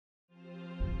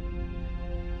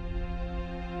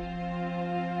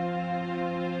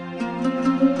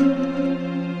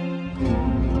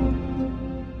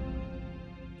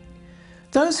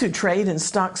Those who trade in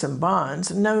stocks and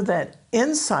bonds know that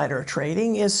insider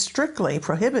trading is strictly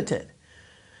prohibited.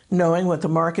 Knowing what the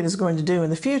market is going to do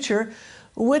in the future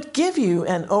would give you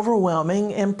an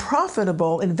overwhelming and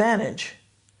profitable advantage.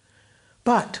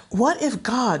 But what if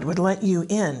God would let you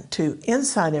in to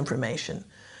inside information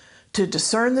to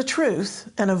discern the truth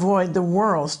and avoid the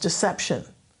world's deception?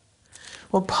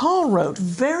 Well, Paul wrote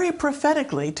very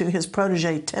prophetically to his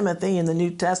protege Timothy in the New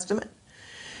Testament.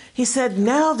 He said,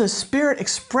 "Now the Spirit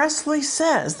expressly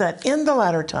says that in the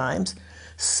latter times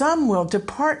some will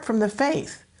depart from the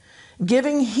faith,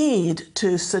 giving heed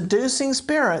to seducing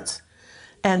spirits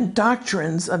and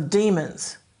doctrines of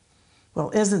demons."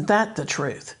 Well, isn't that the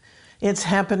truth? It's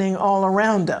happening all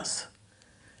around us.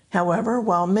 However,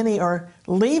 while many are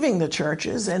leaving the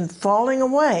churches and falling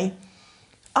away,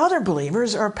 other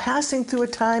believers are passing through a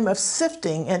time of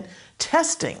sifting and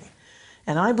testing.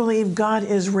 And I believe God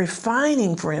is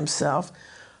refining for himself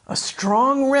a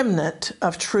strong remnant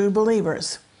of true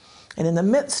believers. And in the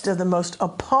midst of the most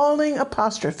appalling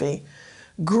apostrophe,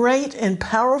 great and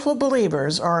powerful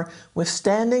believers are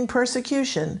withstanding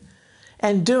persecution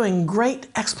and doing great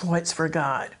exploits for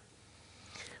God.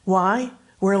 Why?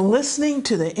 We're listening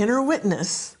to the inner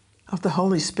witness of the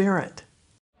Holy Spirit.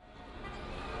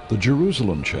 The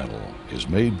Jerusalem Channel is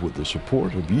made with the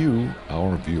support of you,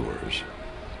 our viewers.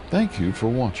 Thank you for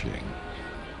watching.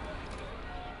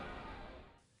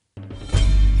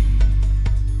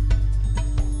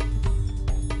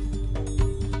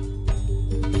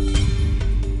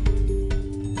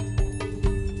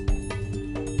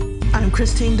 I'm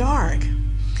Christine Darg.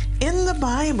 In the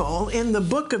Bible, in the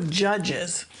book of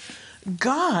Judges,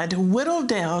 God whittled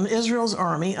down Israel's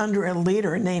army under a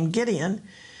leader named Gideon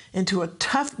into a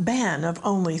tough band of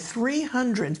only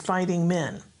 300 fighting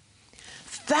men.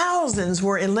 Thousands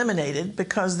were eliminated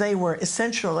because they were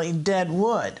essentially dead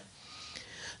wood.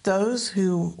 Those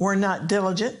who were not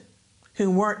diligent, who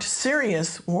weren't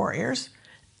serious warriors,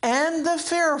 and the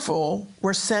fearful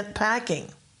were sent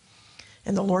packing.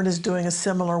 And the Lord is doing a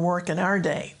similar work in our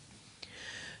day.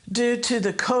 Due to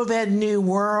the COVID new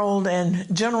world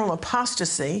and general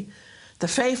apostasy, the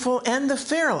faithful and the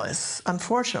fearless,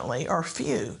 unfortunately, are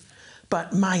few,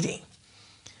 but mighty.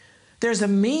 There's a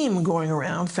meme going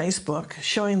around Facebook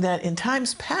showing that in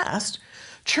times past,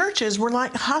 churches were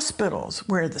like hospitals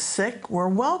where the sick were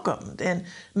welcomed and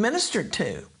ministered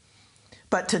to.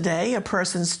 But today, a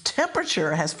person's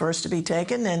temperature has first to be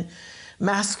taken, and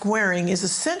mask wearing is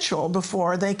essential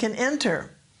before they can enter.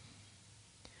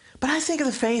 But I think of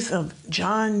the faith of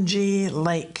John G.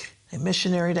 Lake, a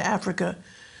missionary to Africa,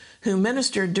 who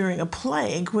ministered during a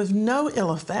plague with no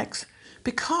ill effects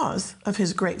because of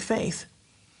his great faith.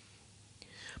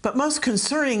 But most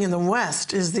concerning in the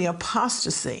West is the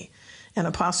apostasy, an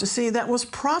apostasy that was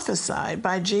prophesied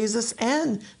by Jesus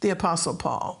and the Apostle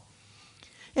Paul.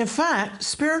 In fact,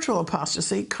 spiritual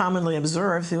apostasy, commonly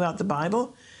observed throughout the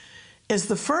Bible, is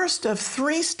the first of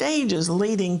 3 stages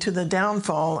leading to the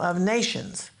downfall of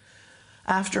nations.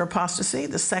 After apostasy,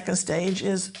 the second stage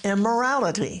is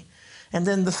immorality, and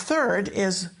then the third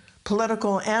is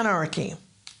political anarchy.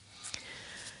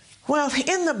 Well,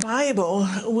 in the Bible,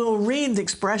 we'll read the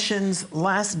expressions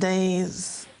last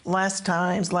days, last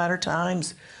times, latter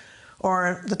times,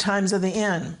 or the times of the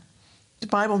end. The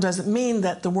Bible doesn't mean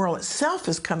that the world itself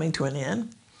is coming to an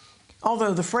end,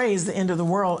 although the phrase the end of the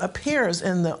world appears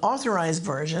in the authorized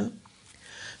version.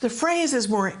 The phrase is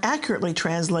more accurately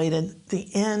translated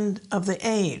the end of the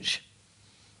age.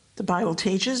 The Bible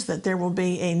teaches that there will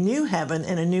be a new heaven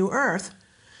and a new earth,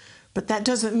 but that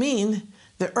doesn't mean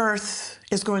the earth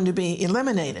is going to be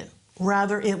eliminated.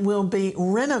 Rather, it will be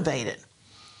renovated.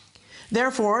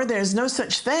 Therefore, there's no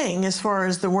such thing, as far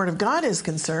as the Word of God is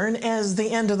concerned, as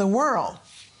the end of the world.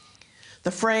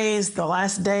 The phrase, the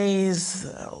last days,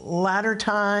 latter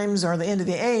times, or the end of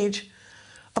the age,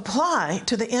 apply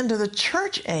to the end of the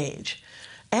church age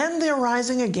and the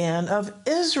arising again of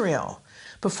Israel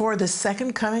before the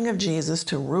second coming of Jesus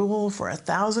to rule for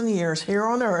 1,000 years here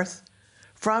on earth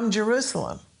from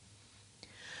Jerusalem.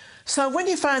 So when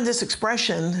you find this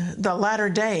expression, the latter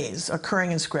days,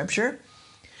 occurring in Scripture,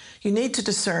 you need to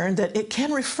discern that it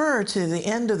can refer to the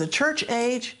end of the church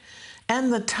age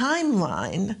and the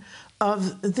timeline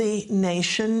of the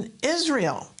nation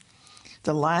Israel.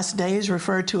 The last days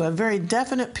refer to a very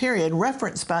definite period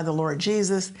referenced by the Lord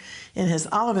Jesus in his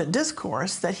Olivet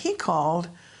Discourse that he called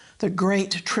the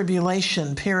Great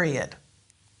Tribulation period.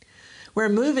 We're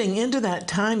moving into that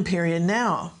time period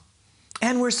now,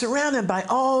 and we're surrounded by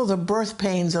all the birth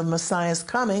pains of Messiah's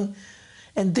coming,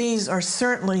 and these are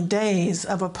certainly days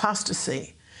of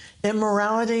apostasy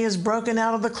Immorality is broken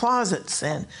out of the closets,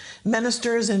 and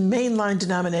ministers in mainline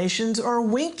denominations are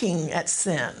winking at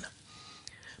sin.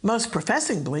 Most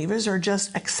professing believers are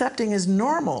just accepting as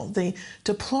normal the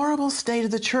deplorable state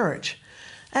of the church,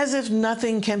 as if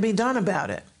nothing can be done about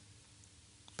it.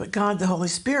 But God, the Holy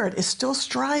Spirit, is still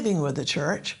striving with the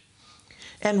church.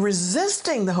 And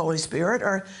resisting the Holy Spirit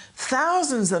are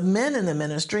thousands of men in the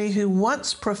ministry who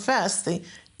once professed the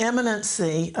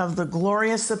imminency of the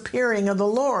glorious appearing of the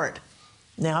Lord.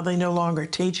 Now they no longer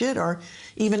teach it or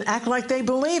even act like they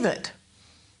believe it.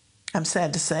 I'm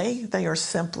sad to say they are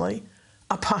simply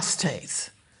apostates.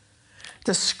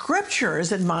 The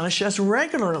scriptures admonish us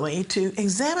regularly to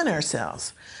examine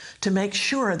ourselves, to make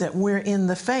sure that we're in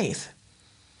the faith.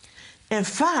 In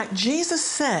fact, Jesus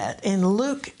said in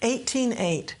Luke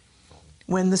 18:8,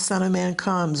 when the Son of Man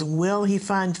comes, will he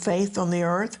find faith on the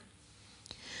earth?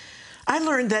 I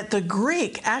learned that the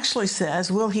Greek actually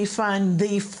says, will he find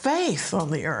the faith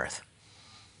on the earth?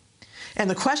 And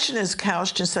the question is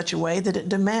couched in such a way that it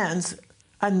demands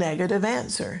a negative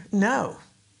answer. No.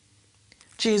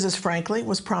 Jesus, frankly,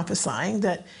 was prophesying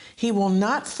that he will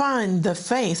not find the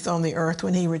faith on the earth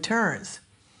when he returns.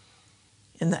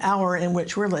 In the hour in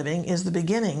which we're living is the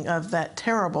beginning of that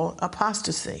terrible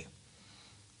apostasy.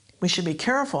 We should be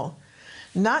careful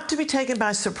not to be taken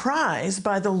by surprise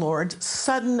by the Lord's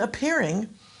sudden appearing,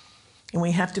 and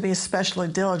we have to be especially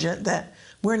diligent that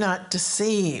we're not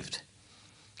deceived.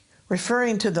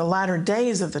 Referring to the latter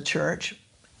days of the church,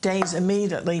 days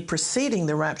immediately preceding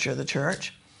the rapture of the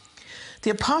church, the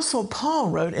Apostle Paul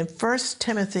wrote in 1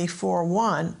 Timothy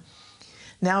 4:1,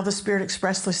 now the Spirit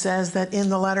expressly says that in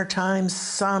the latter times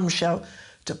some shall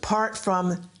depart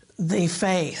from the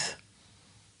faith.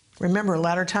 Remember,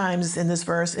 latter times in this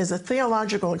verse is a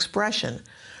theological expression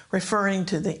referring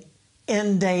to the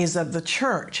end days of the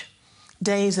church,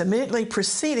 days immediately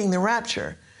preceding the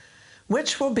rapture,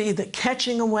 which will be the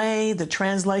catching away, the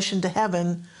translation to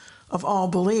heaven of all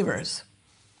believers.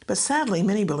 But sadly,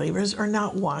 many believers are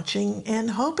not watching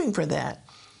and hoping for that.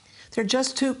 They're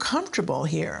just too comfortable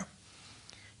here.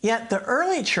 Yet the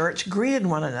early church greeted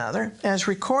one another, as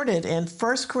recorded in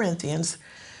 1 Corinthians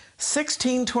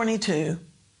 16:22,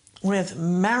 with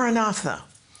Maranatha,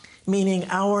 meaning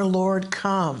our Lord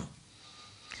come.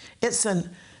 It's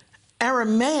an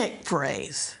Aramaic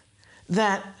phrase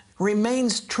that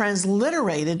remains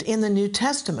transliterated in the New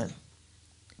Testament.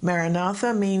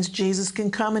 Maranatha means Jesus can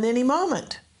come at any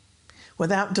moment,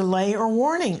 without delay or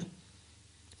warning.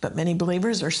 But many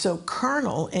believers are so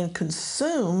carnal and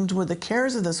consumed with the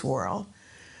cares of this world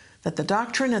that the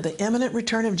doctrine of the imminent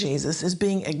return of Jesus is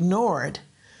being ignored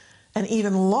and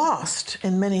even lost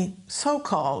in many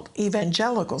so-called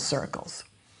evangelical circles.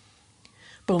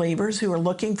 Believers who are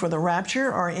looking for the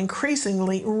rapture are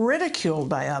increasingly ridiculed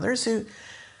by others who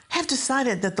have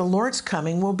decided that the Lord's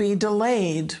coming will be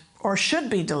delayed or should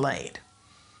be delayed.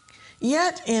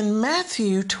 Yet in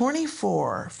Matthew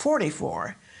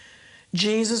 24:44,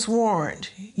 Jesus warned,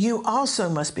 you also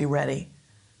must be ready,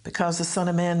 because the Son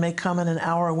of Man may come in an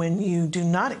hour when you do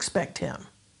not expect him.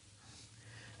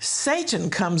 Satan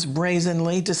comes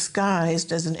brazenly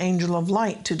disguised as an angel of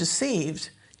light to deceive,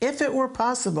 if it were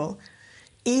possible,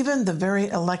 even the very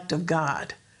elect of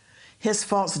God. His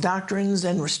false doctrines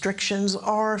and restrictions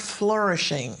are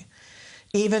flourishing.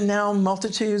 Even now,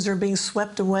 multitudes are being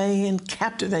swept away and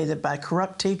captivated by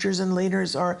corrupt teachers and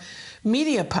leaders or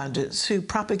media pundits who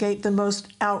propagate the most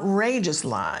outrageous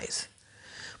lies.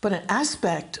 But an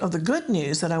aspect of the good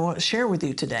news that I want to share with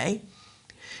you today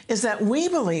is that we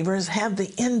believers have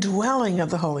the indwelling of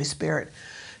the Holy Spirit,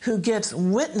 who gives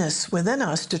witness within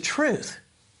us to truth.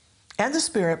 And the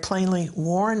Spirit plainly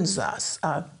warns us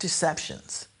of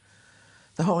deceptions.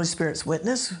 The Holy Spirit's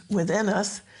witness within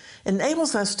us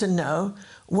enables us to know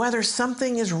whether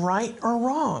something is right or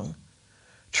wrong,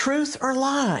 truth or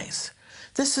lies.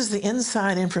 This is the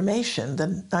inside information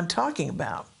that I'm talking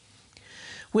about.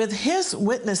 With His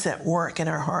witness at work in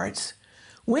our hearts,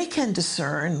 we can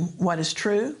discern what is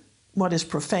true, what is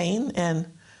profane, and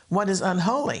what is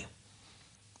unholy.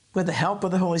 With the help of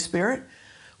the Holy Spirit,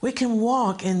 we can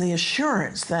walk in the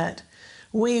assurance that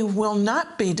we will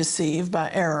not be deceived by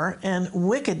error and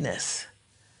wickedness.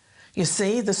 You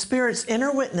see, the Spirit's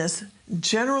inner witness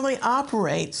generally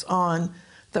operates on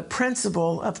the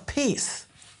principle of peace,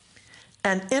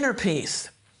 an inner peace.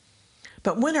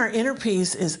 But when our inner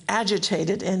peace is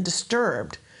agitated and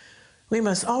disturbed, we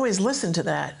must always listen to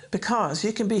that, because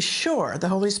you can be sure the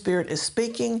Holy Spirit is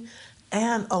speaking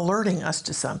and alerting us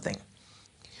to something.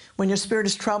 When your spirit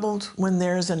is troubled, when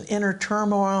there's an inner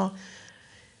turmoil,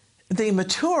 the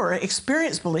mature,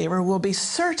 experienced believer will be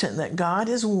certain that God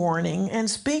is warning and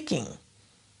speaking.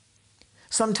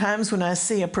 Sometimes when I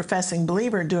see a professing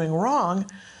believer doing wrong,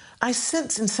 I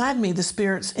sense inside me the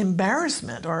Spirit's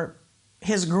embarrassment or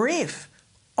his grief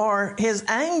or his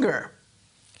anger.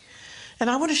 And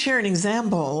I want to share an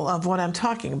example of what I'm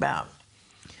talking about.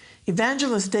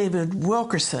 Evangelist David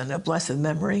Wilkerson of blessed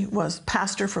memory was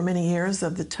pastor for many years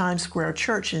of the Times Square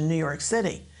Church in New York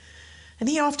City. And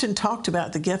he often talked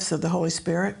about the gifts of the Holy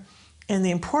Spirit and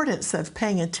the importance of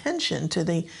paying attention to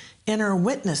the inner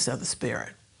witness of the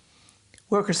Spirit.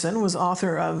 Wilkerson was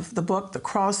author of the book, The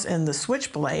Cross and the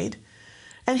Switchblade,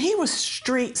 and he was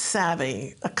street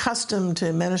savvy, accustomed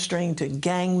to ministering to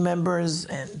gang members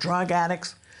and drug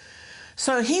addicts.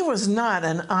 So he was not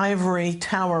an ivory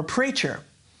tower preacher.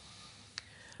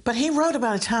 But he wrote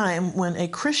about a time when a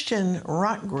Christian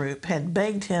rock group had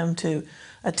begged him to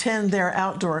attend their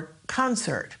outdoor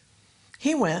concert.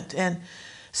 He went and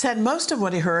said most of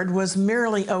what he heard was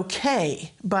merely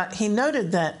okay, but he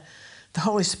noted that the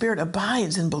Holy Spirit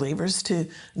abides in believers to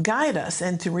guide us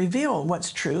and to reveal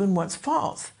what's true and what's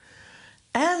false.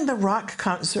 And the rock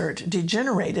concert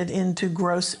degenerated into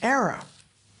gross error.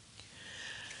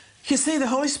 You see, the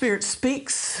Holy Spirit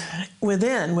speaks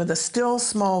within with a still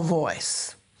small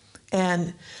voice.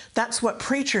 And that's what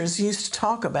preachers used to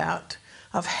talk about,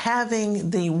 of having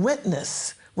the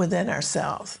witness within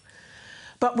ourselves.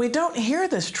 But we don't hear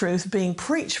this truth being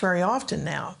preached very often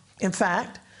now. In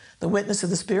fact, the witness of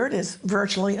the Spirit is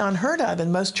virtually unheard of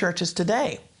in most churches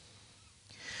today.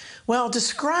 Well,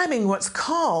 describing what's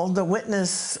called the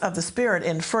witness of the Spirit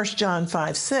in 1 John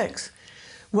 5:6,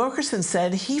 Wilkerson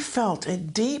said he felt a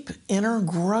deep inner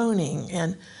groaning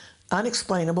and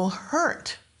unexplainable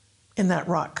hurt in that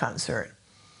rock concert.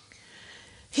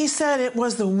 He said it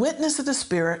was the witness of the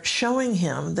Spirit showing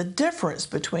him the difference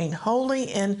between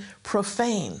holy and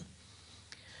profane.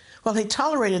 Well, he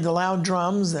tolerated the loud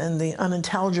drums and the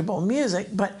unintelligible music,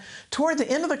 but toward the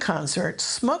end of the concert,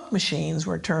 smoke machines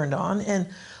were turned on and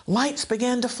lights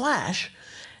began to flash,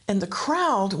 and the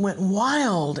crowd went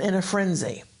wild in a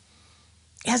frenzy.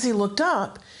 As he looked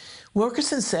up,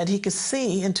 Wilkerson said he could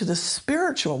see into the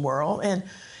spiritual world, and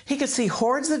he could see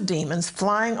hordes of demons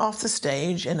flying off the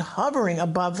stage and hovering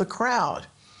above the crowd.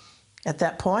 At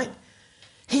that point,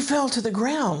 he fell to the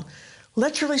ground,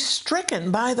 literally stricken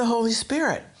by the Holy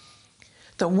Spirit.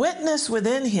 The witness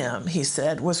within him, he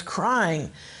said, was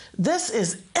crying, "This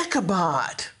is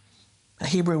Ichabod," a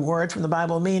Hebrew word from the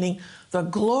Bible meaning the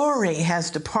glory has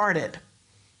departed.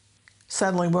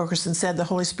 Suddenly, Wilkerson said the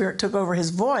Holy Spirit took over his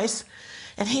voice,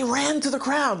 and he ran through the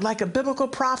crowd like a biblical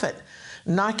prophet,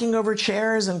 knocking over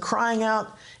chairs and crying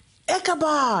out,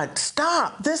 "Ichabod,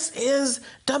 stop, this is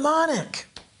demonic."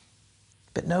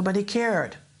 But nobody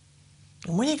cared.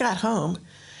 And when he got home,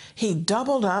 he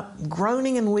doubled up,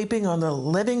 groaning and weeping on the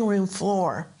living room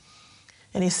floor.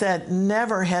 And he said,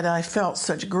 "Never had I felt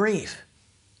such grief."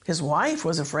 His wife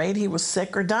was afraid he was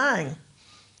sick or dying.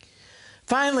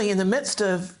 Finally, in the midst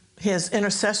of his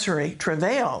intercessory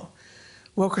travail,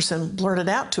 Wilkerson blurted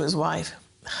out to his wife,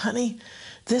 "Honey,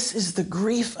 this is the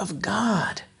grief of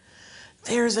God.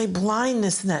 There's a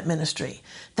blindness in that ministry.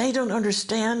 They don't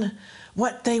understand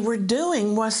what they were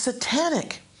doing was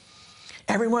satanic.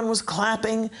 Everyone was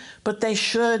clapping, but they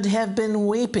should have been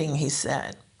weeping," he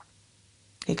said.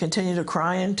 He continued to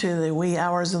cry into the wee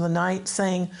hours of the night,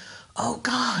 saying, "Oh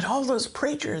God, all those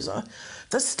preachers,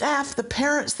 the staff, the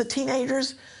parents, the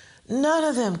teenagers, none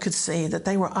of them could see that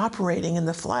they were operating in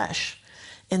the flesh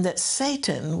and that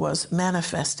Satan was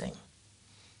manifesting."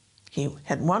 He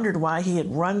had wondered why he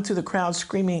had run through the crowd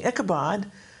screaming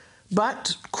Ichabod,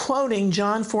 but quoting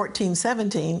John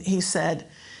 14:17, he said,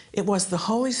 "It was the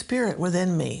Holy Spirit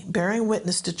within me, bearing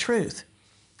witness to truth,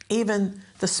 even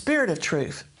the Spirit of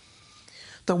truth.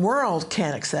 The world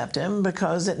can't accept him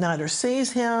because it neither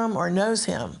sees him or knows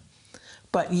him.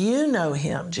 But you know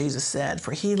him," Jesus said,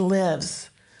 "for he lives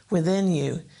within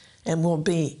you and will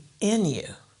be in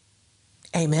you."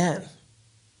 Amen.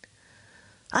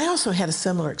 I also had a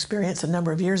similar experience a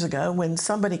number of years ago when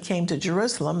somebody came to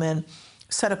Jerusalem and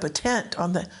set up a tent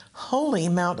on the holy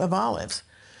Mount of Olives.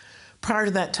 Prior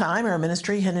to that time, our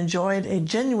ministry had enjoyed a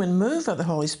genuine move of the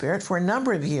Holy Spirit for a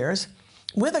number of years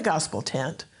with a gospel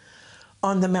tent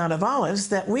on the Mount of Olives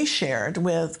that we shared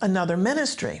with another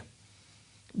ministry.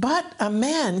 But a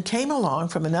man came along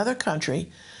from another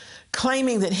country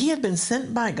claiming that he had been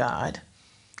sent by God,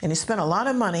 and he spent a lot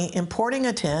of money importing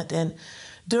a tent and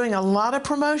doing a lot of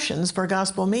promotions for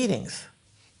gospel meetings.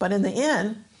 But in the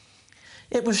end,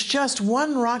 it was just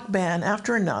one rock band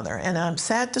after another, and I'm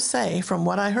sad to say, from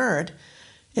what I heard,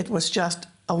 it was just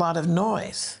a lot of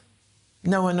noise,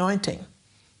 no anointing.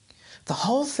 The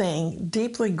whole thing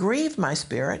deeply grieved my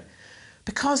spirit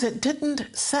because it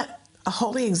didn't set a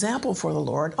holy example for the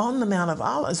Lord on the Mount of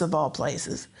Olives of all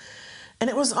places. And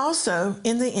it was also,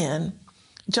 in the end,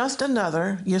 just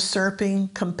another usurping,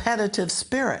 competitive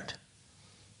spirit.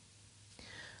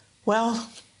 Well,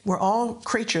 we're all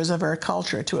creatures of our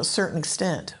culture to a certain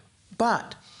extent,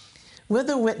 but with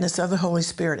the witness of the Holy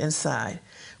Spirit inside,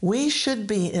 we should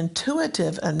be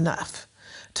intuitive enough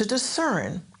to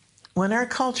discern when our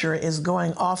culture is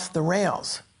going off the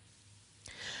rails.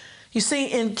 You see,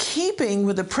 in keeping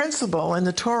with the principle in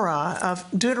the Torah of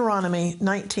Deuteronomy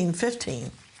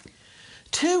 19:15,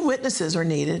 two witnesses are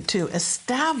needed to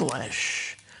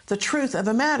establish the truth of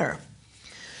a matter.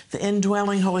 The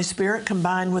indwelling Holy Spirit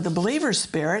combined with the believer's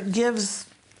spirit gives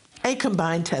a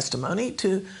combined testimony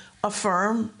to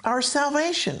affirm our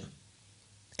salvation.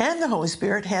 And the Holy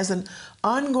Spirit has an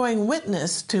ongoing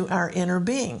witness to our inner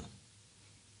being.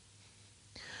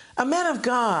 A man of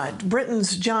God,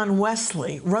 Britain's John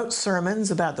Wesley, wrote sermons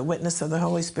about the witness of the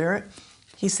Holy Spirit.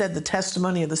 He said the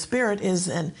testimony of the Spirit is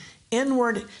an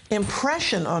inward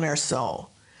impression on our soul.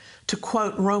 To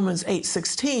quote Romans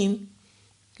 8:16,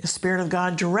 the Spirit of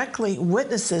God directly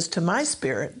witnesses to my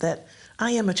spirit that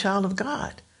I am a child of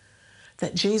God,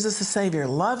 that Jesus the Savior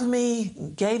loved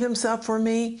me, gave himself for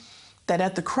me, that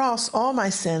at the cross all my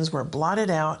sins were blotted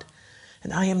out,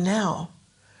 and I am now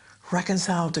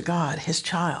reconciled to God, his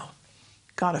child.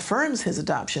 God affirms his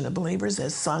adoption of believers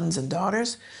as sons and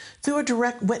daughters through a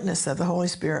direct witness of the Holy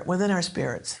Spirit within our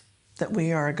spirits, that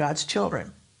we are God's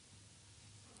children.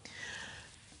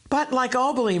 But like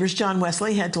all believers, John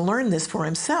Wesley had to learn this for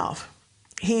himself.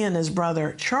 He and his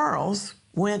brother Charles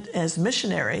went as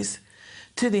missionaries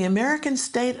to the American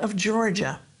state of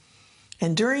Georgia.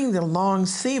 And during the long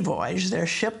sea voyage, their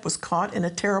ship was caught in a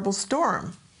terrible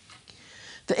storm.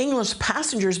 The English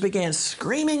passengers began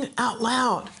screaming out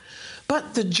loud,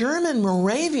 but the German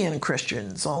Moravian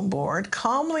Christians on board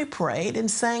calmly prayed and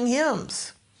sang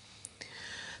hymns.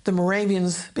 The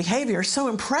Moravians' behavior so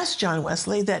impressed John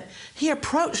Wesley that he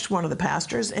approached one of the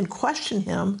pastors and questioned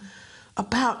him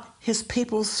about his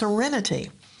people's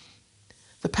serenity.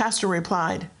 The pastor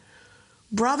replied,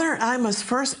 "Brother, I must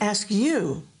first ask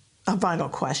you a vital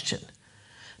question.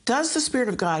 Does the Spirit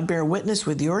of God bear witness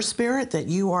with your spirit that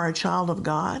you are a child of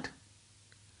God?"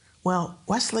 Well,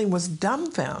 Wesley was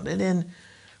dumbfounded and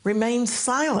remained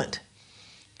silent.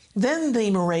 Then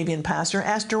the Moravian pastor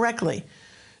asked directly,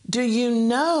 "Do you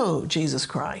know Jesus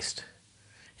Christ?"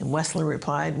 And Wesley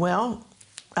replied, "Well,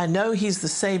 I know he's the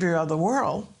Savior of the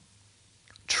world."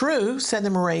 "True," said the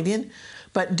Moravian,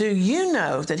 "but do you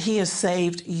know that he has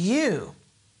saved you?"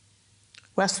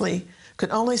 Wesley could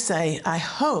only say, "I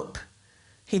hope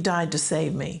he died to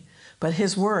save me," but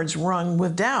his words rung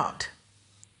with doubt.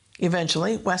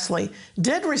 Eventually, Wesley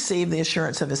did receive the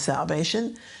assurance of his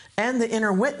salvation and the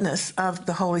inner witness of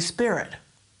the Holy Spirit.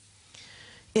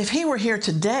 If he were here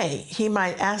today, he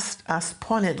might ask us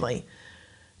pointedly,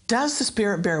 "Does the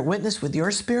Spirit bear witness with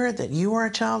your spirit that you are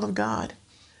a child of God?"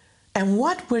 And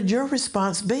what would your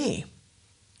response be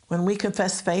when we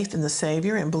confess faith in the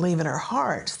Savior and believe in our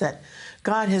hearts that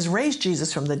God has raised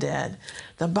Jesus from the dead?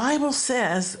 The Bible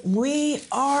says we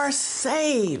are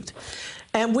saved,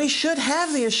 and we should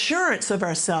have the assurance of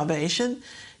our salvation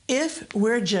if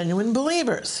we're genuine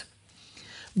believers.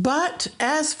 But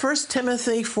as 1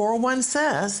 Timothy 4:1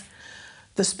 says,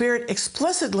 the Spirit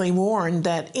explicitly warned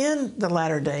that in the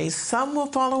latter days some will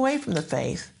fall away from the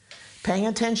faith, paying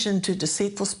attention to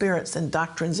deceitful spirits and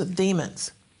doctrines of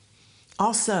demons.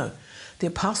 Also, the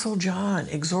Apostle John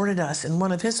exhorted us in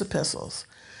one of his epistles,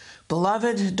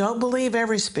 "Beloved, don't believe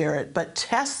every spirit, but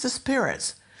test the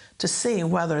spirits to see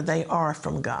whether they are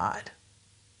from God."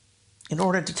 In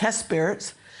order to test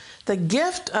spirits, the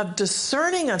gift of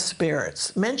discerning of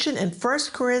spirits mentioned in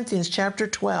 1 Corinthians chapter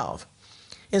 12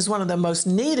 is one of the most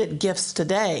needed gifts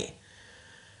today.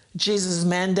 Jesus'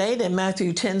 mandate in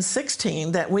Matthew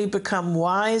 10:16 that we become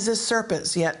wise as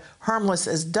serpents yet harmless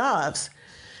as doves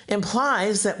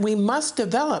implies that we must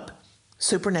develop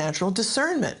supernatural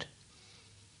discernment.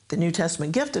 The New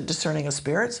Testament gift of discerning of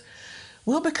spirits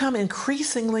will become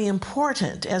increasingly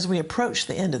important as we approach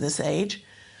the end of this age,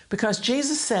 because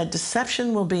Jesus said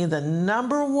deception will be the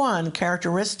number one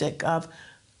characteristic of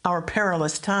our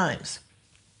perilous times.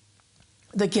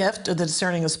 The gift of the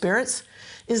discerning of spirits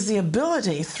is the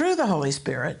ability through the Holy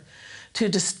Spirit to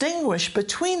distinguish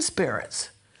between spirits,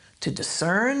 to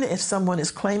discern if someone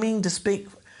is claiming to speak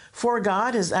for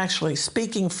God is actually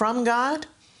speaking from God.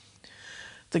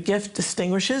 The gift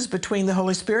distinguishes between the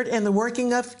Holy Spirit and the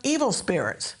working of evil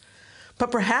spirits.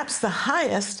 But perhaps the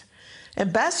highest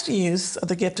and best use of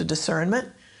the gift of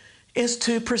discernment is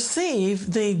to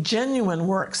perceive the genuine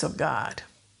works of God.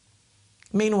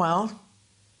 Meanwhile,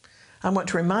 I want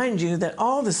to remind you that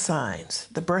all the signs,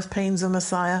 the birth pains of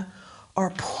Messiah,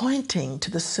 are pointing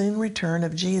to the soon return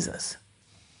of Jesus.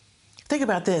 Think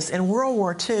about this. In World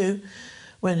War II,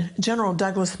 when General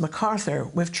Douglas MacArthur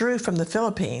withdrew from the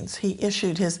Philippines, he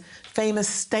issued his famous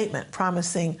statement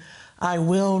promising, "I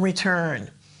will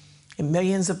return." And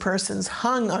millions of persons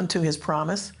hung onto his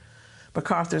promise.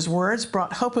 MacArthur's words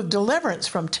brought hope of deliverance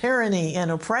from tyranny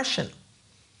and oppression.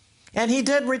 And he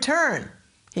did return.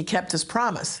 He kept his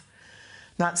promise.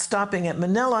 Not stopping at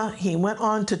Manila, he went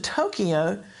on to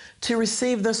Tokyo to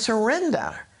receive the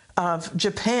surrender of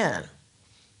Japan.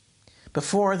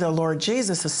 Before the Lord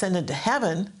Jesus ascended to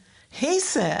heaven, he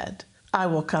said, "I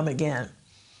will come again."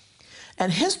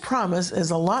 And his promise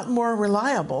is a lot more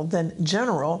reliable than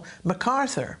General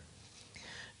MacArthur.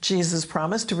 Jesus'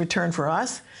 promise to return for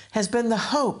us has been the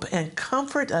hope and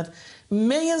comfort of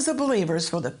millions of believers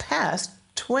for the past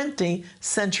 20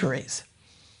 centuries.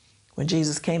 When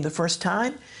Jesus came the first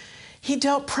time, he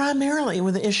dealt primarily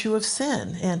with the issue of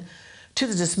sin. And to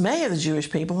the dismay of the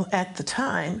Jewish people at the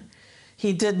time,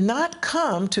 he did not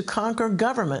come to conquer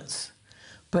governments,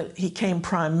 but he came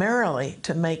primarily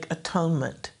to make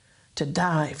atonement, to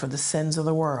die for the sins of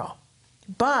the world.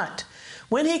 But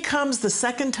when he comes the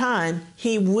second time,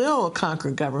 he will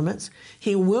conquer governments.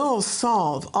 He will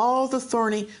solve all the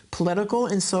thorny political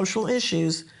and social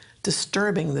issues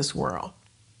disturbing this world.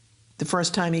 The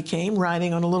first time he came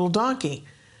riding on a little donkey.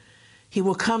 He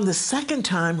will come the second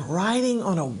time riding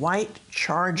on a white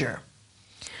charger.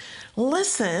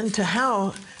 Listen to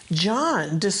how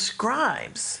John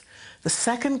describes the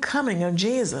second coming of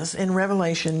Jesus in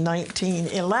Revelation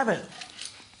 19:11.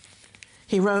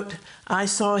 He wrote, "I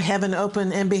saw heaven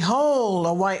open, and behold,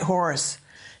 a white horse,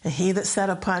 and he that sat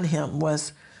upon him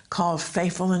was called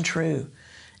Faithful and True,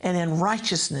 and in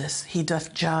righteousness he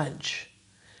doth judge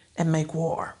and make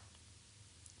war."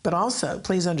 But also,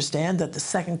 please understand that the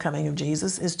second coming of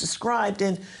Jesus is described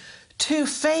in two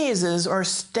phases or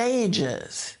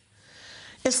stages.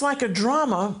 It's like a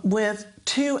drama with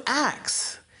two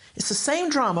acts. It's the same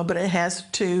drama, but it has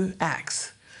two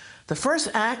acts. The first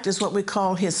act is what we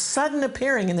call his sudden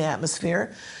appearing in the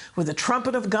atmosphere with the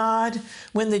trumpet of God.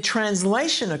 When the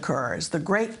translation occurs, the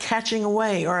great catching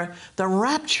away or the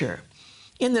rapture.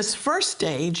 In this first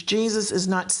stage, Jesus is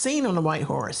not seen on a white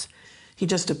horse. He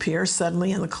just appears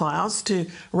suddenly in the clouds to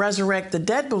resurrect the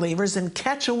dead believers and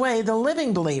catch away the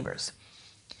living believers.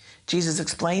 Jesus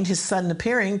explained his sudden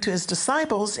appearing to his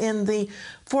disciples in the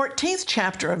 14th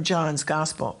chapter of John's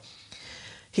Gospel.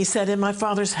 He said, "In my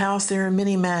Father's house there are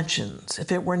many mansions.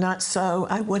 If it were not so,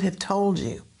 I would have told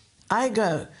you. I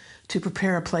go to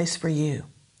prepare a place for you.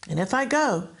 And if I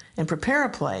go and prepare a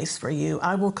place for you,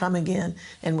 I will come again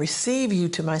and receive you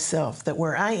to myself, that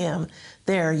where I am,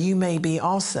 there you may be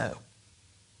also."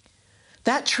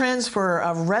 That transfer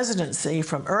of residency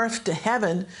from earth to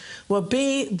heaven will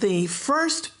be the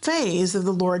first phase of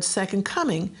the Lord's second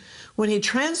coming, when he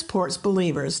transports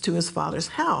believers to his Father's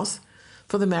house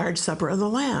for the marriage supper of the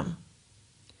Lamb.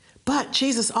 But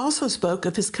Jesus also spoke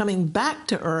of his coming back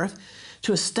to earth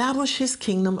to establish his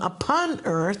kingdom upon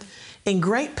earth in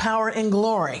great power and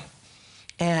glory.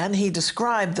 And he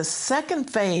described the second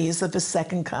phase of his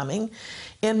second coming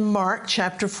in Mark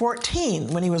chapter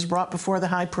 14, when he was brought before the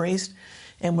high priest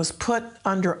and was put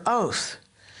under oath,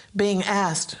 being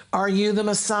asked, "Are you the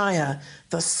Messiah,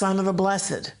 the Son of the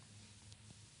Blessed?"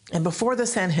 And before the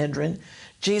Sanhedrin,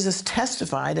 Jesus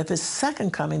testified of his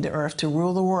second coming to earth to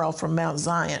rule the world from Mount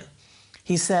Zion.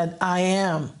 He said, "I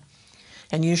am,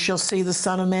 and you shall see the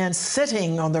Son of Man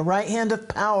sitting on the right hand of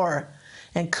power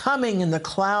and coming in the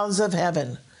clouds of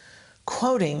heaven,"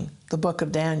 quoting the book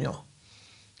of Daniel.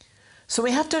 So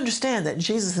we have to understand that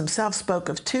Jesus himself spoke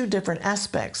of two different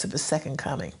aspects of his second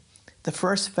coming. The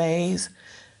first phase,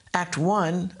 Act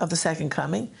 1 of the second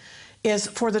coming, is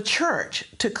for the church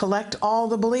to collect all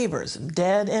the believers,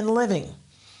 dead and living.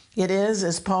 It is,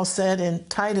 as Paul said in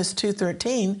Titus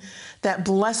 2:13, that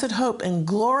blessed hope and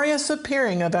glorious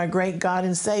appearing of our great God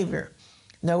and Savior.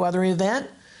 No other event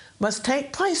must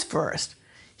take place first.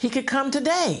 He could come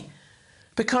today,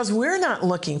 because we're not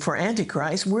looking for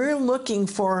Antichrist, we're looking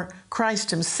for Christ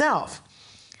himself.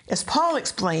 As Paul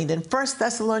explained in 1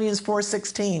 Thessalonians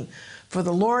 4:16, "For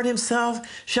the Lord himself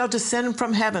shall descend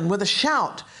from heaven with a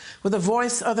shout, with the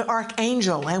voice of the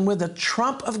archangel, and with the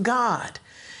trump of God.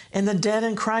 And the dead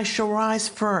in Christ shall rise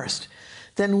first.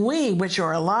 Then we which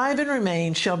are alive and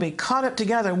remain shall be caught up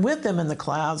together with them in the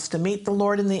clouds to meet the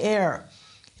Lord in the air.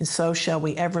 And so shall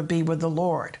we ever be with the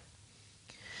Lord."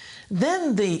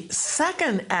 Then the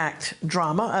second act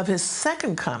drama of his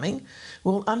second coming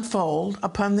will unfold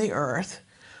upon the earth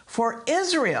for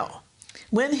Israel.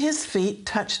 when his feet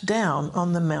touched down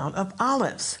on the Mount of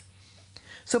Olives.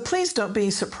 So please don't be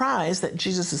surprised that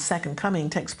Jesus' second coming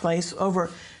takes place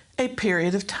over a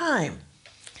period of time.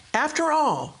 After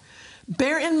all,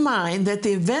 bear in mind that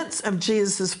the events of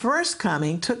Jesus' first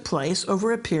coming took place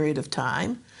over a period of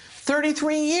time,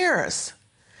 33 years.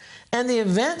 And the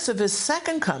events of his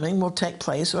second coming will take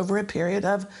place over a period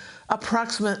of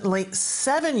approximately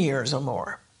 7 years or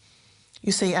more.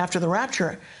 You see, after the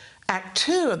rapture, Act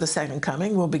 2 of the second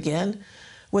coming will begin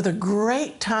with a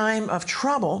great time of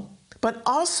trouble, but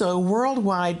also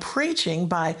worldwide preaching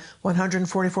by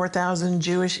 144,000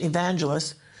 Jewish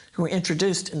evangelists who were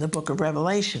introduced in the book of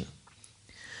Revelation.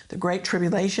 The Great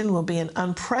Tribulation will be an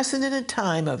unprecedented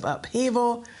time of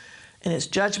upheaval, and its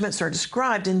judgments are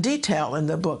described in detail in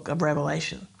the book of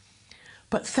Revelation.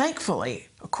 But thankfully,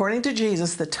 according to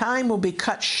Jesus, the time will be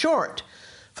cut short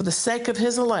for the sake of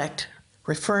his elect,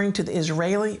 referring to the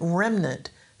Israeli remnant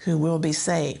who will be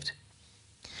saved.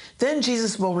 Then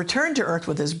Jesus will return to earth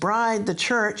with his bride, the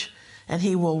church, and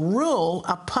he will rule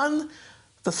upon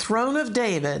the throne of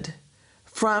David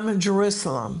from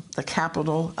Jerusalem, the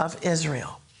capital of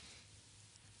Israel.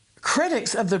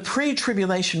 Critics of the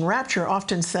pre-tribulation rapture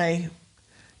often say,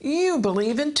 you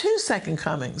believe in 2 second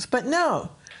comings, but no.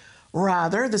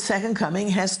 Rather, the second coming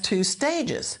has 2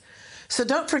 stages. So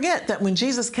don't forget that when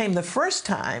Jesus came the first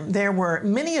time, there were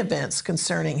many events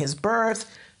concerning his birth,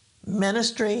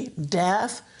 ministry,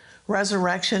 death,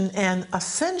 resurrection, and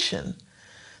ascension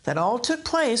that all took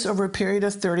place over a period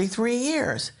of 33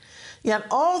 years. Yet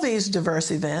all these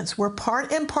diverse events were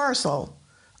part and parcel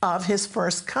of his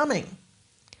first coming.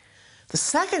 The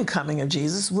second coming of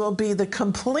Jesus will be the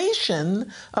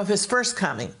completion of his first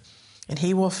coming, and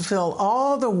he will fulfill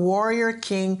all the warrior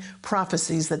king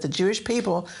prophecies that the Jewish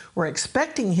people were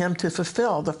expecting him to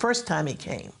fulfill the first time he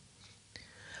came.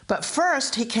 But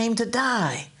first, he came to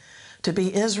die, to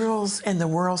be Israel's and the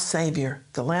world's Savior,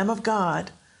 the Lamb of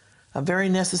God, a very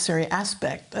necessary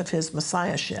aspect of his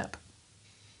messiahship.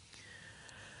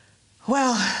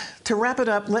 Well, to wrap it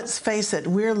up, let's face it,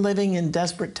 we're living in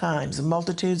desperate times.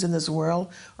 Multitudes in this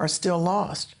world are still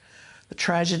lost. The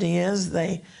tragedy is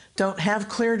they don't have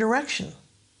clear direction.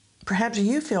 Perhaps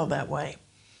you feel that way.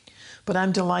 But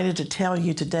I'm delighted to tell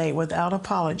you today, without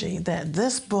apology, that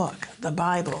this book, the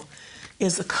Bible,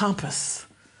 is a compass,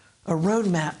 a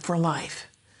roadmap for life.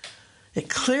 It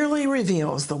clearly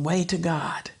reveals the way to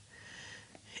God.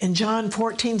 In John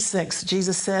 14:6,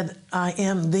 Jesus said, I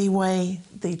am the way,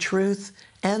 the truth,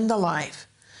 and the life.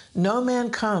 No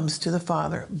man comes to the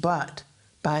Father but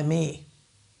by me.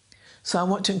 So I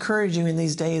want to encourage you in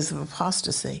these days of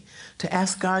apostasy to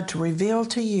ask God to reveal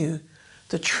to you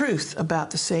the truth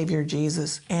about the Savior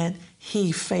Jesus, and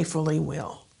he faithfully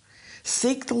will.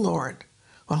 Seek the Lord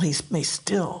while he may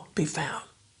still be found.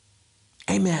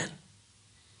 Amen.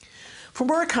 For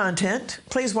more content,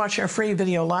 please watch our free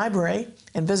video library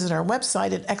and visit our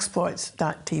website at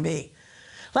exploits.tv.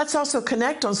 Let's also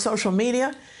connect on social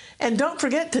media, and don't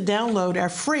forget to download our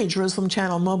free Jerusalem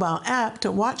Channel mobile app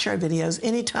to watch our videos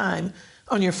anytime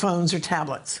on your phones or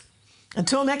tablets.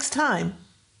 Until next time,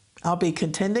 I'll be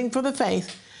contending for the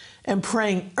faith and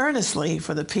praying earnestly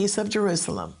for the peace of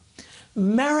Jerusalem.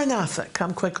 Maranatha,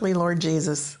 come quickly, Lord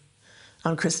Jesus.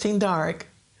 I'm Christine Darg.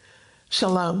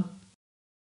 Shalom.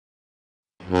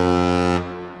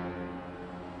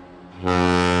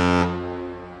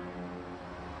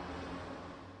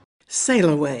 Sail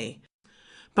Away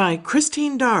by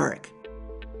Christine Darg.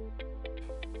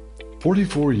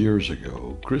 44 years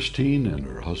ago, Christine and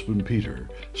her husband Peter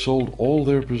sold all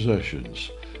their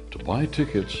possessions to buy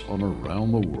tickets on a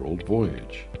round-the-world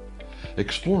voyage,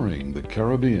 exploring the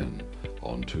Caribbean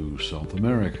onto South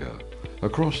America,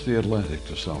 across the Atlantic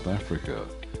to South Africa,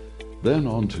 then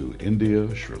on to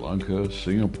India, Sri Lanka,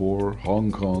 Singapore,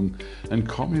 Hong Kong, and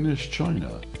Communist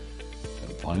China,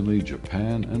 and finally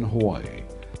Japan and Hawaii.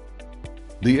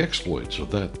 The exploits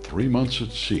of that 3 months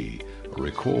at sea are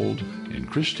recalled in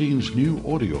Christine's new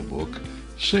audiobook,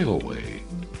 Sail Away.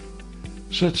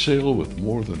 Set sail with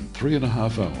more than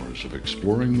 3.5 hours of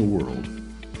exploring the world.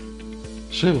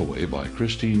 Sail Away by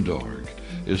Christine Darg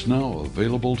is now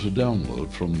available to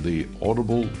download from the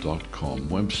audible.com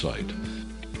website.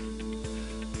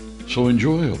 So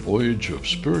enjoy a voyage of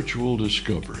spiritual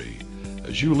discovery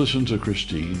as you listen to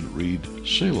Christine read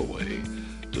Sail Away,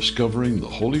 Discovering the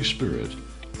Holy Spirit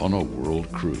on a World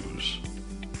Cruise.